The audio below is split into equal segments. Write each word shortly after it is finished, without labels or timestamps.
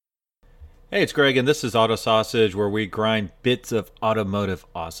Hey, it's Greg, and this is Auto Sausage, where we grind bits of automotive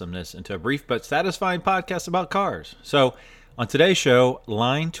awesomeness into a brief but satisfying podcast about cars. So, on today's show,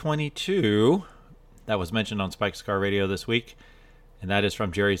 Line 22, that was mentioned on Spike's Car Radio this week, and that is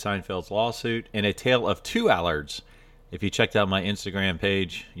from Jerry Seinfeld's lawsuit, and a tale of two Allards. If you checked out my Instagram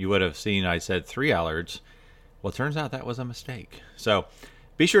page, you would have seen I said three Allards. Well, it turns out that was a mistake. So,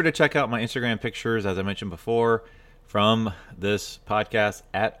 be sure to check out my Instagram pictures, as I mentioned before, from this podcast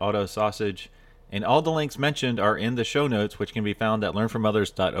at Auto Sausage. And all the links mentioned are in the show notes, which can be found at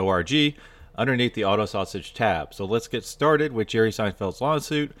learnfromothers.org underneath the Auto Sausage tab. So let's get started with Jerry Seinfeld's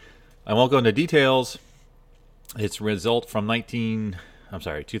lawsuit. I won't go into details. It's a result from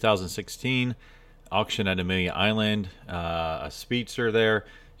 2016 auction at Amelia Island, a speedster there.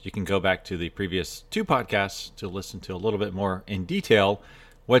 You can go back to the previous two podcasts to listen to a little bit more in detail.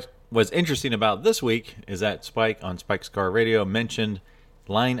 What was interesting about this week is that Spike on Spike's Car Radio mentioned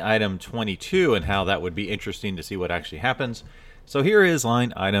line item 22 and how that would be interesting to see what actually happens. So here is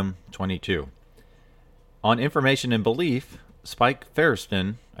line item 22. On information and belief, Spike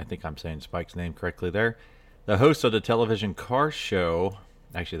Feresten, I think I'm saying Spike's name correctly there, the host of the television car show,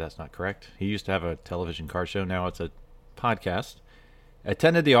 actually that's not correct. He used to have a television car show, now it's a podcast,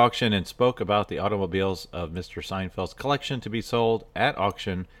 attended the auction and spoke about the automobiles of Mr. Seinfeld's collection to be sold at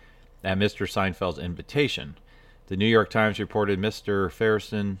auction at Mr. Seinfeld's invitation. The New York Times reported Mr.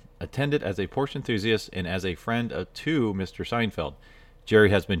 Feresten attended as a Porsche enthusiast and as a friend to Mr. Seinfeld. Jerry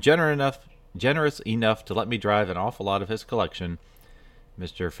has been generous enough to let me drive an awful lot of his collection,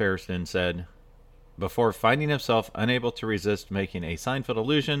 Mr. Feresten said, before finding himself unable to resist making a Seinfeld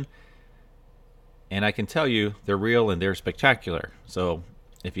allusion. And I can tell you, they're real and they're spectacular. So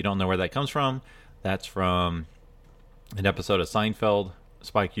if you don't know where that comes from, that's from an episode of Seinfeld.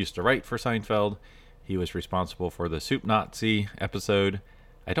 Spike used to write for Seinfeld. He was responsible for the Soup Nazi episode.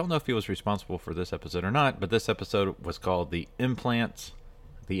 I don't know if he was responsible for this episode or not, but this episode was called The Implant.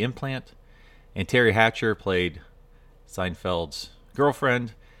 And Terry Hatcher played Seinfeld's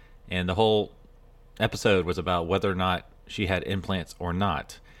girlfriend, and the whole episode was about whether or not she had implants or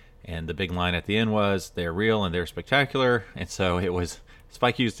not. And the big line at the end was, they're real and they're spectacular. And so it was,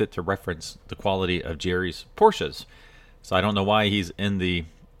 Spike used it to reference the quality of Jerry's Porsches. So I don't know why he's in the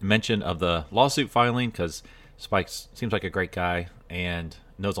mention of the lawsuit filing, because Spike seems like a great guy and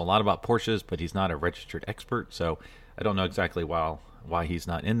knows a lot about Porsches, but he's not a registered expert. So I don't know exactly why he's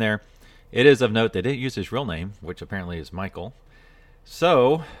not in there. It is of note they didn't use his real name, which apparently is Michael.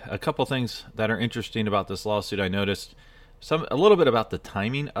 So a couple things that are interesting about this lawsuit I noticed. A little bit about the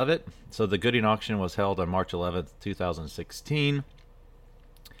timing of it. So the Gooding auction was held on March 11th, 2016.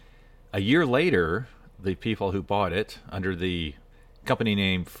 A year later, the people who bought it under the company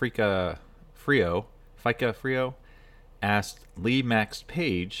name FICA Frio, asked Lee Max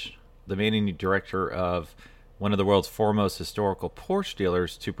Page, the managing director of one of the world's foremost historical Porsche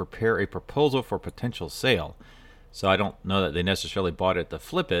dealers, to prepare a proposal for potential sale. So I don't know that they necessarily bought it to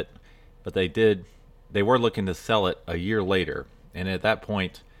flip it, but they were looking to sell it a year later. And at that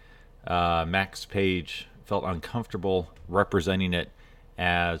point, Max Page felt uncomfortable representing it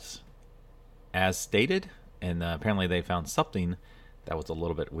as stated. And apparently they found something that was a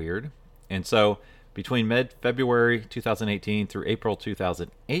little bit weird. And so between mid-February 2018 through April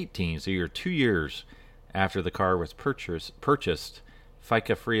 2018, so you're 2 years after the car was purchased,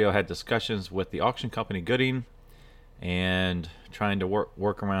 FICA Frio had discussions with the auction company Gooding and trying to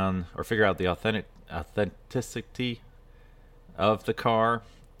work around or figure out the authenticity of the car.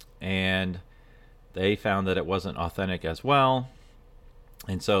 And they found that it wasn't authentic as well.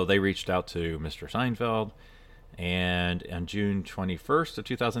 And so they reached out to Mr. Seinfeld, and on June 21st of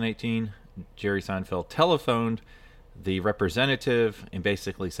 2018, Jerry Seinfeld telephoned the representative and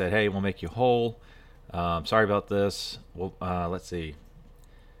basically said, hey, we'll make you whole. Sorry about this. Let's see.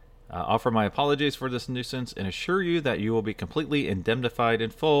 Offer my apologies for this nuisance and assure you that you will be completely indemnified in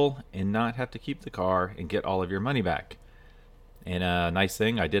full and not have to keep the car and get all of your money back. And a nice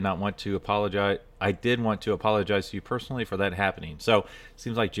thing, I did want to apologize to you personally for that happening. So,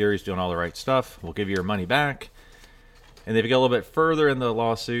 seems like Jerry's doing all the right stuff. We'll give you your money back. And if you go a little bit further in the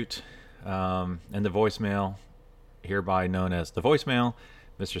lawsuit, and the voicemail, hereby known as the voicemail,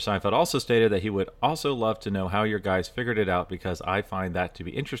 Mr. Seinfeld also stated that he would also love to know how your guys figured it out, because I find that to be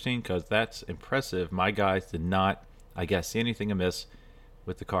interesting, because that's impressive. My guys did not, I guess, see anything amiss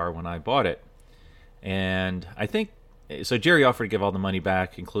with the car when I bought it. And I think, so Jerry offered to give all the money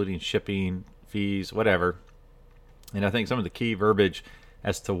back, including shipping, fees, whatever. And I think some of the key verbiage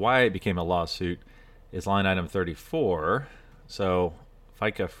as to why it became a lawsuit is line item 34. So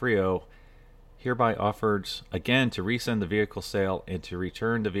FICA Frio, hereby offers again to rescind the vehicle sale and to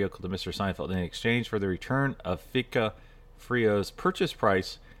return the vehicle to Mr. Seinfeld in exchange for the return of Fica Frio's purchase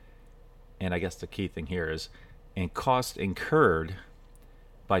price, and I guess the key thing here is, and cost incurred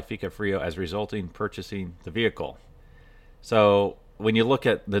by Fica Frio as resulting purchasing the vehicle. So when you look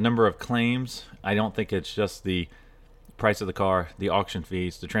at the number of claims, I don't think it's just the price of the car, the auction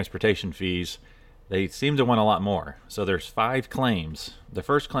fees, the transportation fees. They seem to want a lot more. So there's 5 claims. The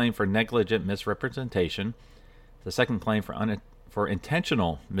first claim for negligent misrepresentation. The second claim for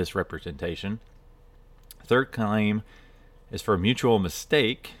intentional misrepresentation. Third claim is for mutual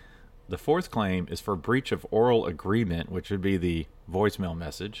mistake. The fourth claim is for breach of oral agreement, which would be the voicemail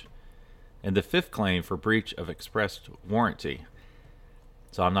message. And the fifth claim for breach of expressed warranty.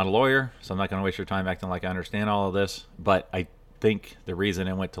 So I'm not a lawyer, so I'm not going to waste your time acting like I understand all of this. But I think the reason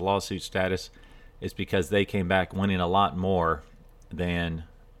it went to lawsuit status is because they came back winning a lot more than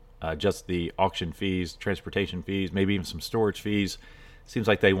just the auction fees, transportation fees, maybe even some storage fees. Seems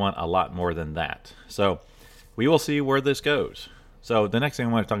like they want a lot more than that. So we will see where this goes. So the next thing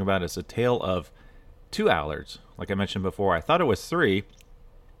I want to talk about is a tale of 2 Allards. Like I mentioned before, I thought it was 3,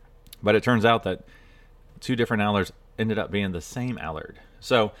 but it turns out that 2 different Allards ended up being the same Allard.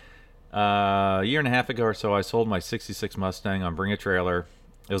 So a year and a half ago or so, I sold my 66 Mustang on Bring a Trailer.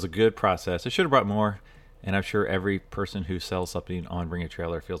 It was a good process. It should have brought more, and I'm sure every person who sells something on Bring a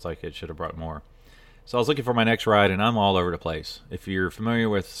Trailer feels like it should have brought more. So I was looking for my next ride, and I'm all over the place. If you're familiar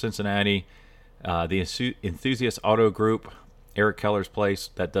with Cincinnati, the Enthusiast Auto Group, Eric Keller's place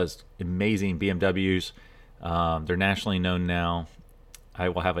that does amazing BMWs. They're nationally known now. I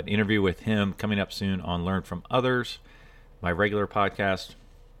will have an interview with him coming up soon on Learn From Others, my regular podcast,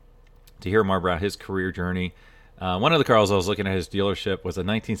 to hear more about his career journey. One of the cars I was looking at his dealership was a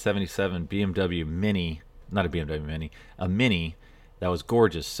 1977 BMW Mini, not a BMW Mini, a Mini that was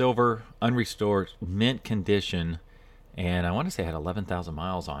gorgeous, silver, unrestored, mint condition, and I want to say it had 11,000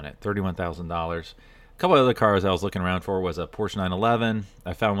 miles on it, $31,000. A couple of other cars I was looking around for was a Porsche 911.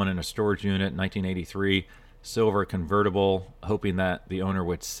 I found one in a storage unit, 1983, silver convertible, hoping that the owner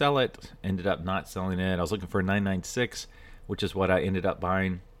would sell it. Ended up not selling it. I was looking for a 996, which is what I ended up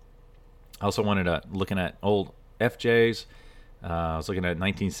buying. I also wanted looking at old FJs. I was looking at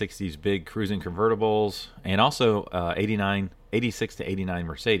 1960s big cruising convertibles, and also 86 to 89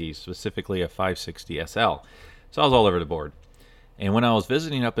 Mercedes, specifically a 560 SL. So I was all over the board. And when I was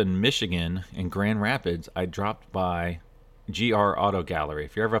visiting up in Michigan, in Grand Rapids, I dropped by GR Auto Gallery.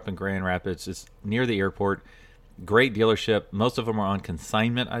 If you're ever up in Grand Rapids, it's near the airport. Great dealership. Most of them are on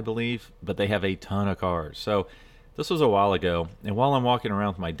consignment, I believe, but they have a ton of cars. So this was a while ago, and while I'm walking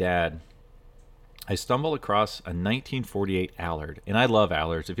around with my dad, I stumbled across a 1948 Allard. And I love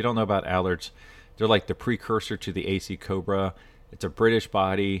Allards. If you don't know about Allards, they're like the precursor to the AC Cobra. It's a British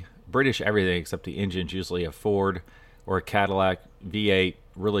body, British everything except the engine's usually a Ford or a Cadillac V8,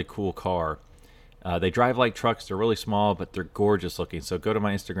 really cool car. They drive like trucks. They're really small, but they're gorgeous looking. So go to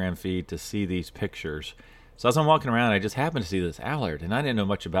my Instagram feed to see these pictures. So as I'm walking around, I just happened to see this Allard, and I didn't know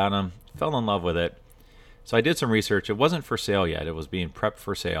much about them. Fell in love with it. So I did some research. It wasn't for sale yet. It was being prepped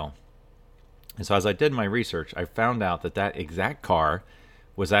for sale. And so as I did my research, I found out that that exact car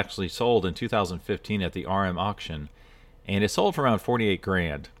was actually sold in 2015 at the RM auction, and it sold for around 48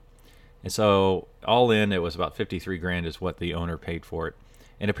 grand. And so all in, it was about 53 grand is what the owner paid for it.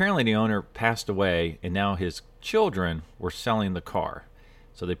 And apparently the owner passed away, and now his children were selling the car.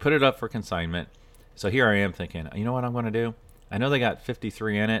 So they put it up for consignment. So here I am thinking, you know what I'm going to do? I know they got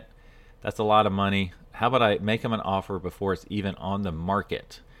 53 in it. That's a lot of money. How about I make them an offer before it's even on the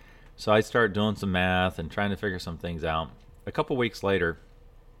market? So I start doing some math and trying to figure some things out. A couple weeks later,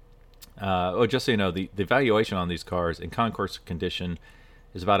 just so you know, the valuation on these cars in concourse condition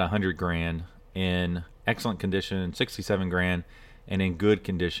is about 100 grand, in excellent condition 67 grand, and in good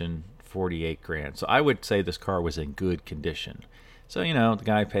condition 48 grand. So I would say this car was in good condition. So you know, the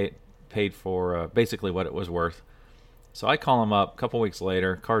guy paid for basically what it was worth. So I call him up a couple weeks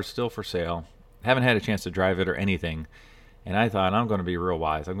later. Car's still for sale. Haven't had a chance to drive it or anything. And I thought, I'm going to be real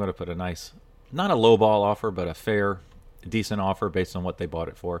wise. I'm going to put a nice, not a lowball offer, but a fair, decent offer based on what they bought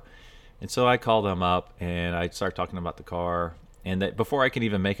it for. And so I called them up and I start talking about the car. And before I could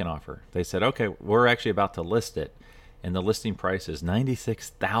even make an offer, they said, okay, we're actually about to list it. And the listing price is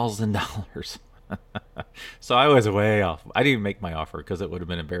 $96,000. So I was way off. I didn't even make my offer because it would have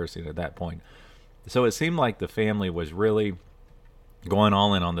been embarrassing at that point. So it seemed like the family was really going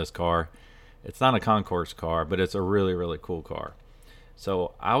all in on this car. It's not a concourse car, but it's a really, really cool car.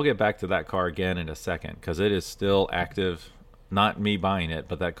 So I'll get back to that car again in a second because it is still active. Not me buying it,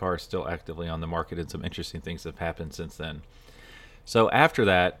 but that car is still actively on the market, and some interesting things have happened since then. So after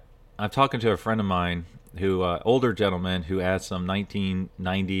that, I'm talking to a friend of mine who, older gentleman who has some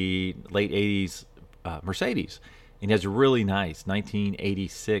 1990, late 80s Mercedes. And he has a really nice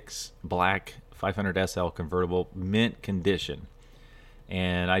 1986 black 500 SL convertible, mint condition.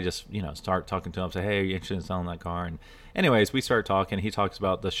 And I just, start talking to him, say, hey, are you interested in selling that car? And anyways, we start talking. He talks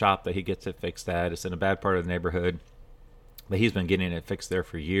about the shop that he gets it fixed at. It's in a bad part of the neighborhood, but he's been getting it fixed there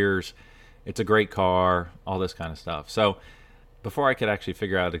for years. It's a great car, all this kind of stuff. So before I could actually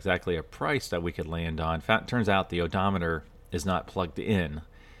figure out exactly a price that we could land on, turns out the odometer is not plugged in.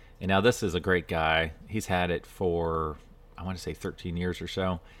 And now this is a great guy. He's had it for, I want to say 13 years or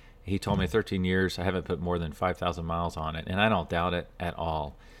so. He told me 13 years, I haven't put more than 5,000 miles on it, and I don't doubt it at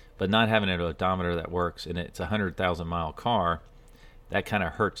all. But not having an odometer that works, and it's a 100,000 mile car, that kind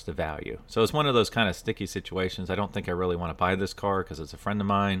of hurts the value. So it's one of those kind of sticky situations. I don't think I really want to buy this car because it's a friend of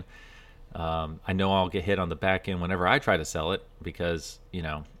mine. I know I'll get hit on the back end whenever I try to sell it because,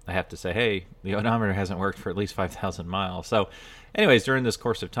 I have to say, hey, the odometer hasn't worked for at least 5,000 miles. So anyways, during this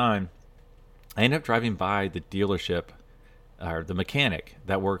course of time, I ended up driving by the dealership or the mechanic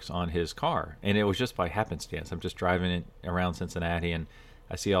that works on his car. And it was just by happenstance. I'm just driving it around Cincinnati and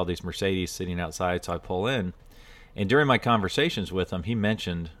I see all these Mercedes sitting outside. So I pull in. And during my conversations with him, he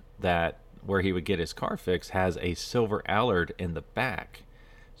mentioned that where he would get his car fixed has a silver Allard in the back.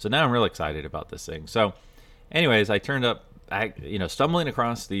 So now I'm real excited about this thing. So anyways, I turned up, stumbling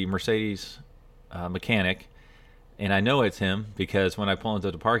across the Mercedes mechanic, and I know it's him because when I pull into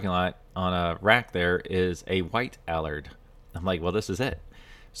the parking lot, on a rack there is a white Allard. I'm like, well, this is it.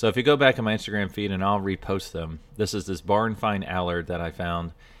 So if you go back on my Instagram feed, and I'll repost them, this is this barn find Allard that I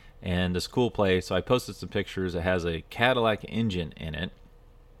found, and this cool place. So I posted some pictures. It has a Cadillac engine in it,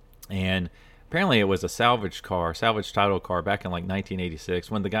 and apparently it was a salvage title car back in like 1986.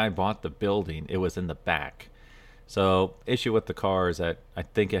 When the guy bought the building, it was in the back. So issue with the car is that I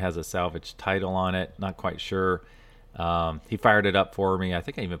think it has a salvage title on it. Not quite sure. He fired it up for me. I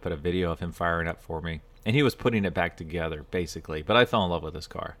think I even put a video of him firing up for me. And he was putting it back together, basically. But I fell in love with this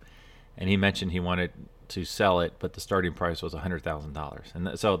car. And he mentioned he wanted to sell it, but the starting price was $100,000.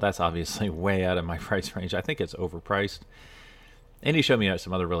 And so that's obviously way out of my price range. I think it's overpriced. And he showed me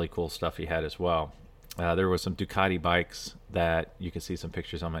some other really cool stuff he had as well. There was some Ducati bikes that you can see some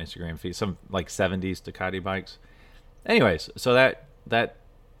pictures on my Instagram feed, some like 70s Ducati bikes. Anyways, so that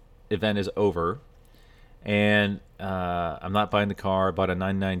event is over, and I'm not buying the car. I bought a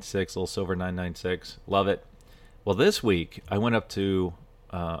 996, little silver 996. Love it. Well, this week I went up to,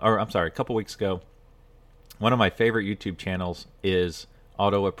 a couple weeks ago, one of my favorite YouTube channels is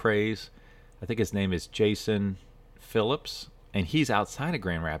Auto Appraise. I think his name is Jason Phillips, and he's outside of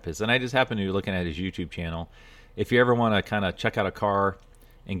Grand Rapids. And I just happened to be looking at his YouTube channel. If you ever want to kind of check out a car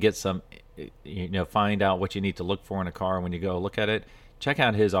and get some, find out what you need to look for in a car when you go look at it, check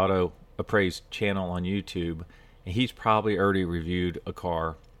out his Auto Appraise channel on YouTube. And he's probably already reviewed a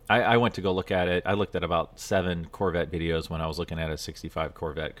car. I went to go look at it. I looked at about 7 Corvette videos when I was looking at a 65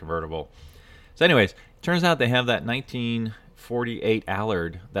 Corvette convertible. So anyways, turns out they have that 1948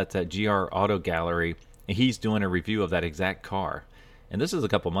 Allard that's at GR Auto Gallery, and he's doing a review of that exact car. And this is a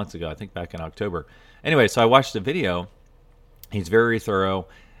couple months ago, I think back in October. Anyway, so I watched the video. He's very thorough,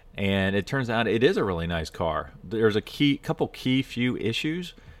 and it turns out it is a really nice car. There's a couple few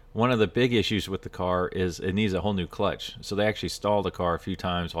issues. One of the big issues with the car is it needs a whole new clutch. So they actually stalled the car a few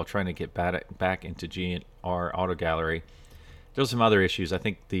times while trying to get back into GR Auto Gallery. There's some other issues. I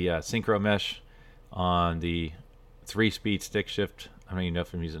think the synchro mesh on the 3-speed stick shift, I don't even know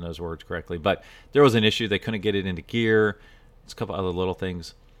if I'm using those words correctly, but there was an issue. They couldn't get it into gear. It's a couple other little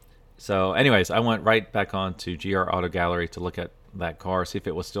things. So anyways, I went right back on to GR Auto Gallery to look at that car, see if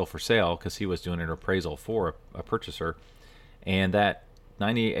it was still for sale, because he was doing an appraisal for a purchaser. And that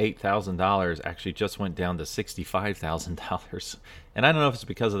 $98,000 actually just went down to $65,000. And I don't know if it's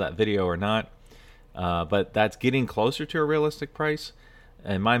because of that video or not, but that's getting closer to a realistic price.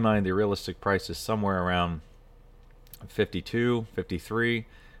 In my mind, the realistic price is somewhere around 52, 53,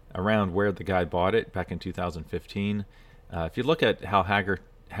 around where the guy bought it back in 2015. If you look at how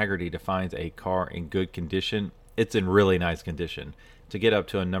Haggerty defines a car in good condition, it's in really nice condition. To get up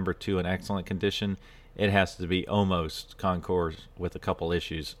to a number 2 in excellent condition, it has to be almost Concours with a couple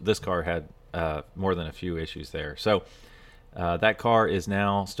issues. This car had more than a few issues there. So that car is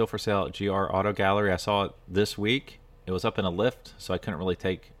now still for sale at GR Auto Gallery. I saw it this week. It was up in a lift, so I couldn't really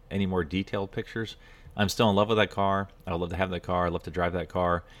take any more detailed pictures. I'm still in love with that car. I would love to have that car. I love to drive that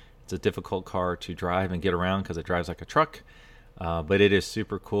car. It's a difficult car to drive and get around because it drives like a truck, but it is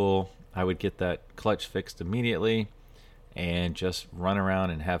super cool. I would get that clutch fixed immediately and just run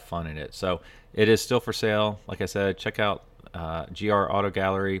around and have fun in it. So it is still for sale. Like I said, check out GR Auto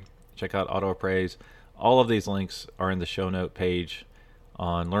Gallery. check out Auto Appraise. All of these links are in the show note page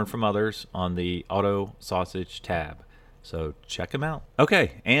on Learn From Others on the Auto Sausage tab. So check them out.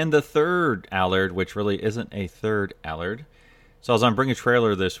 Okay, and the third Allard, which really isn't a third Allard. So I was on Bring a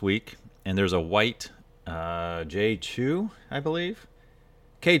Trailer this week, and there's a white J2, I believe,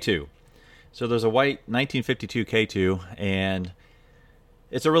 K2. So there's a white 1952 K2, and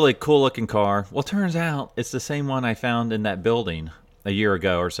it's a really cool looking car. Well, it turns out it's the same one I found in that building a year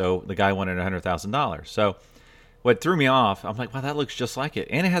ago or so. The guy wanted $100,000. So what threw me off, I'm like, wow, that looks just like it.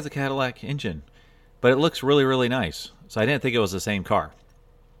 And it has a Cadillac engine, but it looks really, really nice. So I didn't think it was the same car.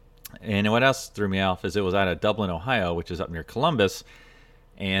 And what else threw me off is it was out of Dublin, Ohio, which is up near Columbus,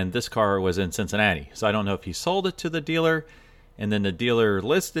 and this car was in Cincinnati. So I don't know if he sold it to the dealer, and then the dealer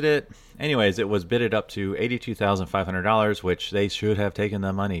listed it. Anyways, it was bidded up to $82,500, which they should have taken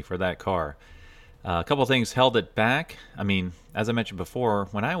the money for that car. A couple things held it back. I mean, as I mentioned before,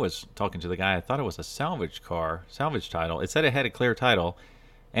 when I was talking to the guy, I thought it was a salvage car, salvage title. It said it had a clear title,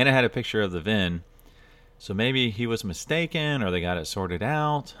 and it had a picture of the VIN. So maybe he was mistaken or they got it sorted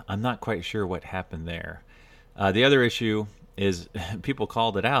out. I'm not quite sure what happened there. The other issue is people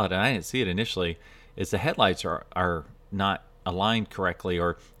called it out, and I didn't see it initially, is the headlights are not aligned correctly,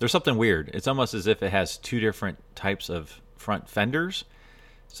 or there's something weird. It's almost as if it has two different types of front fenders.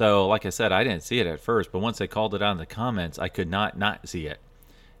 So like I said, I didn't see it at first, but once they called it out in the comments, I could not see it.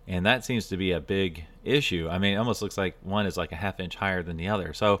 And that seems to be a big issue. I mean, it almost looks like one is like a half inch higher than the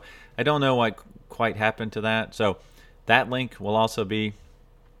other. So I don't know what quite happened to that. So that link will also be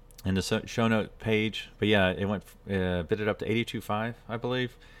in the show note page. But yeah, it went bid it up to 82.5, I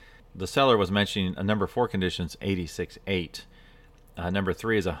believe. The seller was mentioning a number 4 conditions 86.8. Number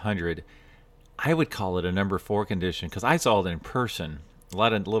 3 is 100. I would call it a number 4 condition because I saw it in person. A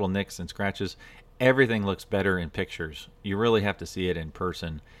lot of little nicks and scratches. Everything looks better in pictures. You really have to see it in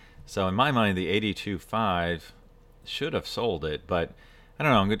person. So in my mind, the 82.5 should have sold it, but I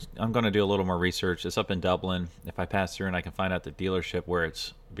don't know. I'm going to do a little more research. It's up in Dublin. If I pass through and I can find out the dealership where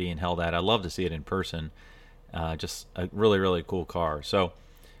it's being held at, I'd love to see it in person. Just a really, really cool car. So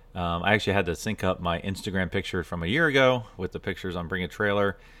I actually had to sync up my Instagram picture from a year ago with the pictures on Bring a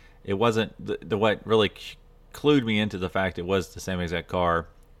Trailer. It wasn't the what really clued me into the fact it was the same exact car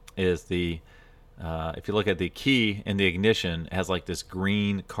is the if you look at the key in the ignition, it has like this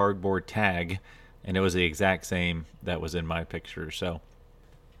green cardboard tag, and it was the exact same that was in my picture. So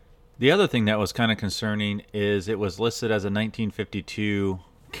the other thing that was kind of concerning is it was listed as a 1952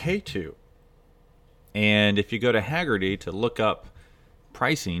 K2. And if you go to Haggerty to look up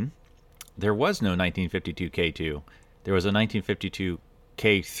pricing, there was no 1952 K2. There was a 1952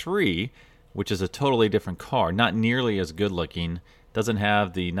 K3, which is a totally different car, not nearly as good looking, doesn't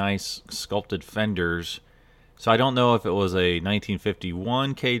have the nice sculpted fenders. So I don't know if it was a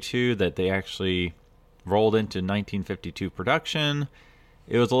 1951 K2 that they actually rolled into 1952 production.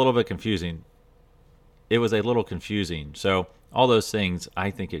 It was a little bit confusing. So all those things,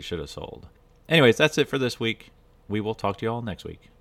 I think it should have sold. Anyways, that's it for this week. We will talk to you all next week.